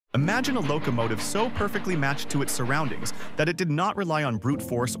Imagine a locomotive so perfectly matched to its surroundings that it did not rely on brute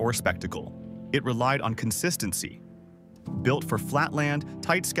force or spectacle. It relied on consistency. Built for flat land,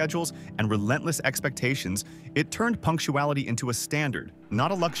 tight schedules, and relentless expectations, it turned punctuality into a standard,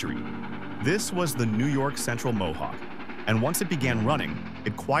 not a luxury. This was the New York Central Mohawk, and once it began running,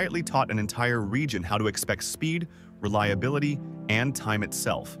 it quietly taught an entire region how to expect speed, reliability, and time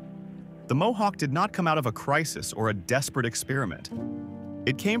itself. The Mohawk did not come out of a crisis or a desperate experiment.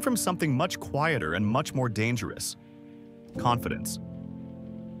 It came from something much quieter and much more dangerous: confidence.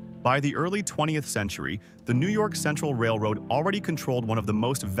 By the early 20th century, the New York Central Railroad already controlled one of the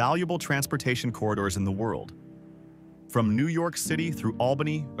most valuable transportation corridors in the world. From New York City through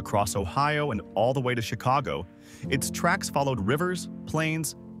Albany, across Ohio, and all the way to Chicago, its tracks followed rivers,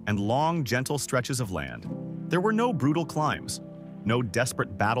 plains, and long, gentle stretches of land. There were no brutal climbs, no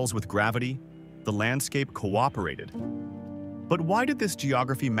desperate battles with gravity. The landscape cooperated. But why did this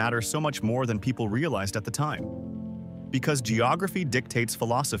geography matter so much more than people realized at the time? Because geography dictates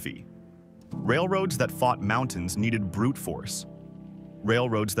philosophy. Railroads that fought mountains needed brute force.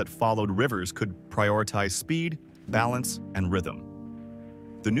 Railroads that followed rivers could prioritize speed, balance, and rhythm.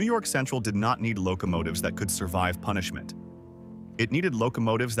 The New York Central did not need locomotives that could survive punishment. It needed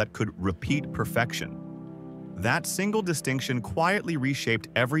locomotives that could repeat perfection. That single distinction quietly reshaped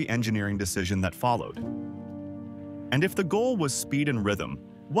every engineering decision that followed. And if the goal was speed and rhythm,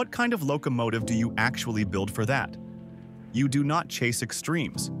 what kind of locomotive do you actually build for that? You do not chase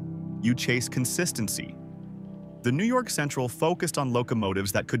extremes. You chase consistency. The New York Central focused on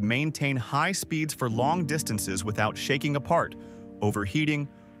locomotives that could maintain high speeds for long distances without shaking apart, overheating,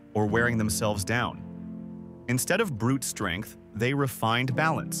 or wearing themselves down. Instead of brute strength, they refined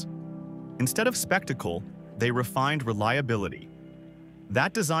balance. Instead of spectacle, they refined reliability.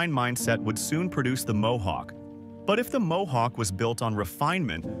 That design mindset would soon produce the Mohawk. But if the Mohawk was built on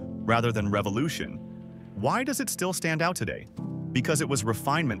refinement rather than revolution, why does it still stand out today? Because it was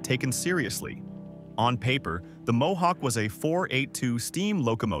refinement taken seriously. On paper, the Mohawk was a 482 steam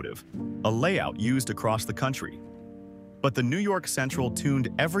locomotive, a layout used across the country. But the New York Central tuned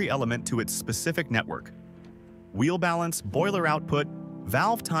every element to its specific network. Wheel balance, boiler output,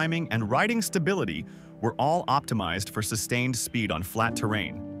 valve timing, and riding stability were all optimized for sustained speed on flat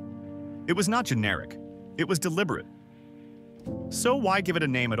terrain. It was not generic. It was deliberate. So why give it a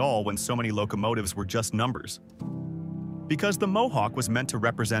name at all when so many locomotives were just numbers? Because the Mohawk was meant to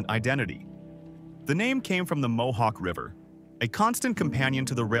represent identity. The name came from the Mohawk River, a constant companion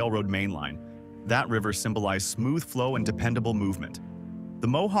to the railroad mainline. That river symbolized smooth flow and dependable movement. The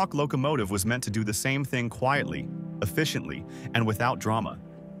Mohawk locomotive was meant to do the same thing quietly, efficiently, and without drama.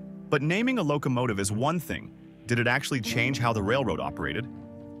 But naming a locomotive is one thing. Did it actually change how the railroad operated?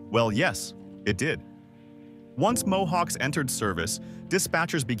 Well, yes, it did. Once Mohawks entered service,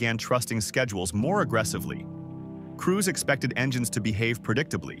 dispatchers began trusting schedules more aggressively. Crews expected engines to behave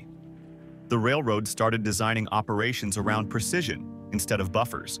predictably. The railroad started designing operations around precision instead of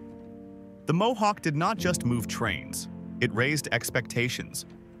buffers. The Mohawk did not just move trains, it raised expectations.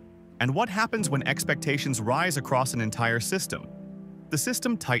 And what happens when expectations rise across an entire system? The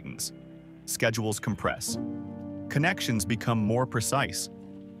system tightens, schedules compress, connections become more precise.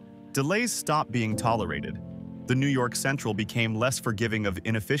 Delays stop being tolerated. The New York Central became less forgiving of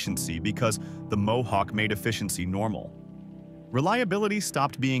inefficiency because the Mohawk made efficiency normal. Reliability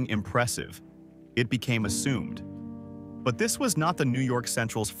stopped being impressive. It became assumed. But this was not the New York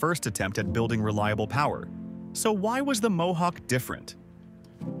Central's first attempt at building reliable power. So why was the Mohawk different?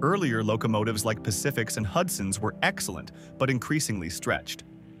 Earlier locomotives like Pacifics and Hudsons were excellent, but increasingly stretched.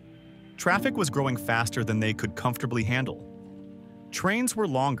 Traffic was growing faster than they could comfortably handle. Trains were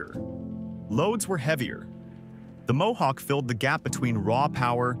longer. Loads were heavier. The Mohawk filled the gap between raw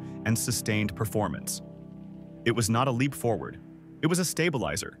power and sustained performance. It was not a leap forward. It was a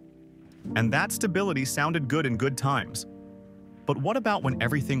stabilizer. And that stability sounded good in good times. But what about when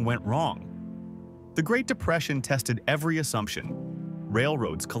everything went wrong? The Great Depression tested every assumption.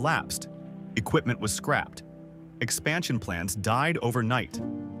 Railroads collapsed. Equipment was scrapped. Expansion plans died overnight.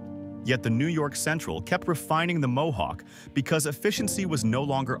 Yet the New York Central kept refining the Mohawk because efficiency was no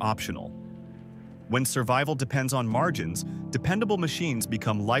longer optional. When survival depends on margins, dependable machines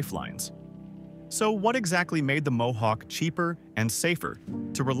become lifelines. So what exactly made the Mohawk cheaper and safer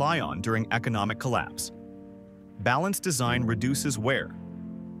to rely on during economic collapse? Balanced design reduces wear.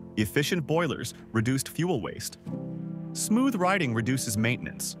 Efficient boilers reduced fuel waste. Smooth riding reduces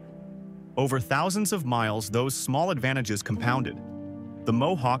maintenance. Over thousands of miles, those small advantages compounded. The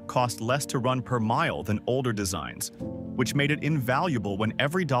Mohawk cost less to run per mile than older designs, which made it invaluable when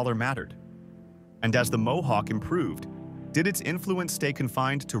every dollar mattered. And as the Mohawk improved, Did its influence stay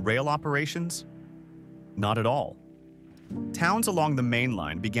confined to rail operations? Not at all. Towns along the main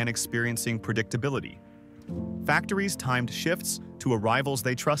line began experiencing predictability. Factories timed shifts to arrivals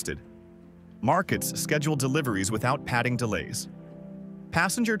they trusted. Markets scheduled deliveries without padding delays.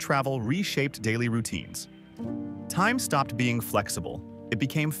 Passenger travel reshaped daily routines. Time stopped being flexible. It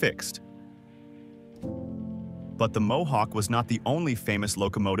became fixed. But the Mohawk was not the only famous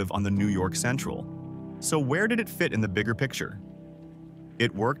locomotive on the New York Central. So where did it fit in the bigger picture?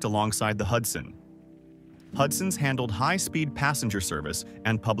 It worked alongside the Hudson. Hudsons handled high-speed passenger service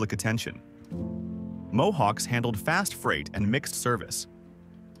and public attention. Mohawks handled fast freight and mixed service.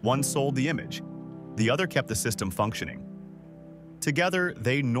 One sold the image, the other kept the system functioning. Together,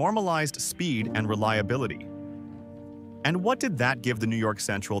 they normalized speed and reliability. And what did that give the New York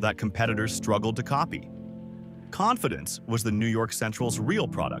Central that competitors struggled to copy? Confidence was the New York Central's real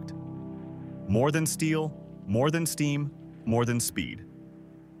product. More than steel, more than steam, more than speed.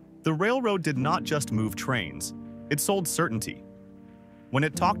 The railroad did not just move trains, it sold certainty. When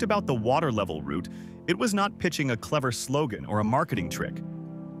it talked about the water-level route, it was not pitching a clever slogan or a marketing trick.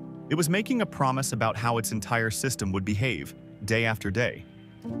 It was making a promise about how its entire system would behave, day after day.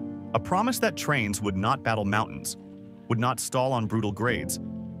 A promise that trains would not battle mountains, would not stall on brutal grades,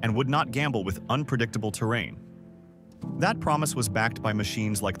 and would not gamble with unpredictable terrain. That promise was backed by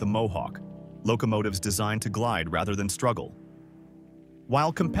machines like the Mohawk, locomotives designed to glide rather than struggle.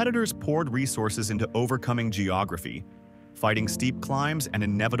 While competitors poured resources into overcoming geography, fighting steep climbs and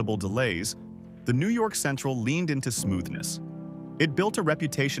inevitable delays, the New York Central leaned into smoothness. It built a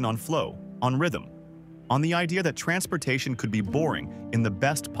reputation on flow, on rhythm, on the idea that transportation could be boring in the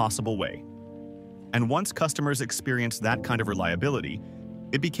best possible way. And once customers experienced that kind of reliability,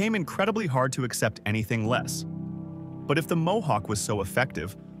 it became incredibly hard to accept anything less. But if the Mohawk was so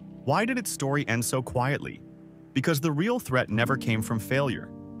effective, why did its story end so quietly? Because the real threat never came from failure.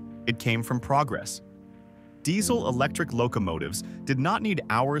 It came from progress. Diesel-electric locomotives did not need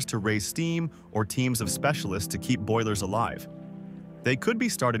hours to raise steam or teams of specialists to keep boilers alive. They could be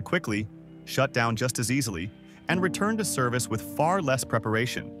started quickly, shut down just as easily, and returned to service with far less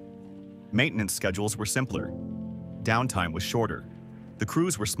preparation. Maintenance schedules were simpler. Downtime was shorter. The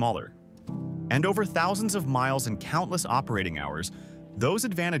crews were smaller. And over thousands of miles and countless operating hours, those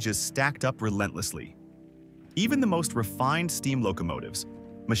advantages stacked up relentlessly. Even the most refined steam locomotives,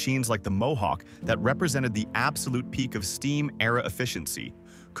 machines like the Mohawk that represented the absolute peak of steam-era efficiency,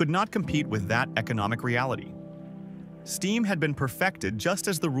 could not compete with that economic reality. Steam had been perfected just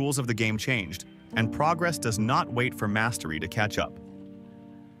as the rules of the game changed, and progress does not wait for mastery to catch up.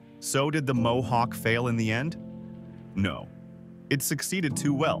 So did the Mohawk fail in the end? No. It succeeded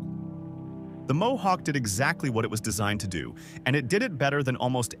too well. The Mohawk did exactly what it was designed to do, and it did it better than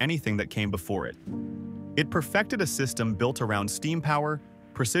almost anything that came before it. It perfected a system built around steam power,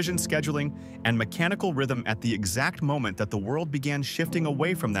 precision scheduling, and mechanical rhythm at the exact moment that the world began shifting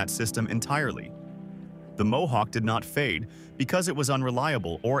away from that system entirely. The Mohawk did not fade because it was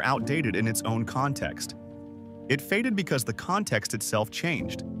unreliable or outdated in its own context. It faded because the context itself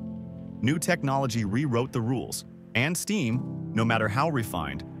changed. New technology rewrote the rules, and steam, no matter how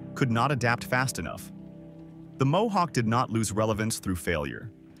refined, could not adapt fast enough. The Mohawk did not lose relevance through failure.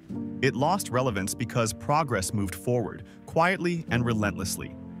 It lost relevance because progress moved forward, quietly and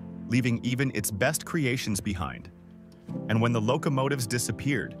relentlessly, leaving even its best creations behind. And when the locomotives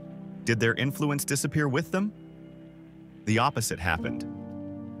disappeared, did their influence disappear with them? The opposite happened.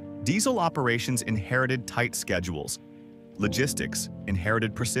 Diesel operations inherited tight schedules. Logistics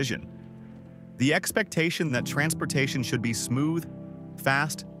inherited precision. The expectation that transportation should be smooth,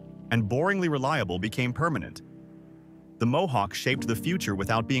 fast, and boringly reliable became permanent. The Mohawk shaped the future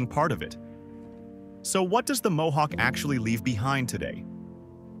without being part of it. So what does the Mohawk actually leave behind today?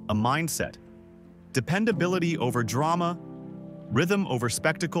 A mindset. Dependability over drama, rhythm over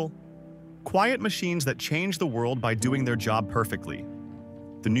spectacle, quiet machines that change the world by doing their job perfectly.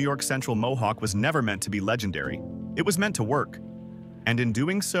 The New York Central Mohawk was never meant to be legendary. It was meant to work. And in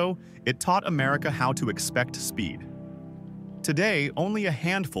doing so, it taught America how to expect speed. Today, only a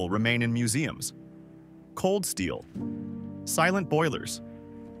handful remain in museums. Cold steel, silent boilers.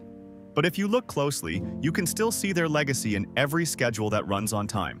 But if you look closely, you can still see their legacy in every schedule that runs on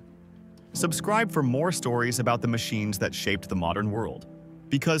time. Subscribe for more stories about the machines that shaped the modern world.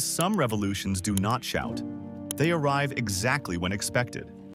 Because some revolutions do not shout. They arrive exactly when expected.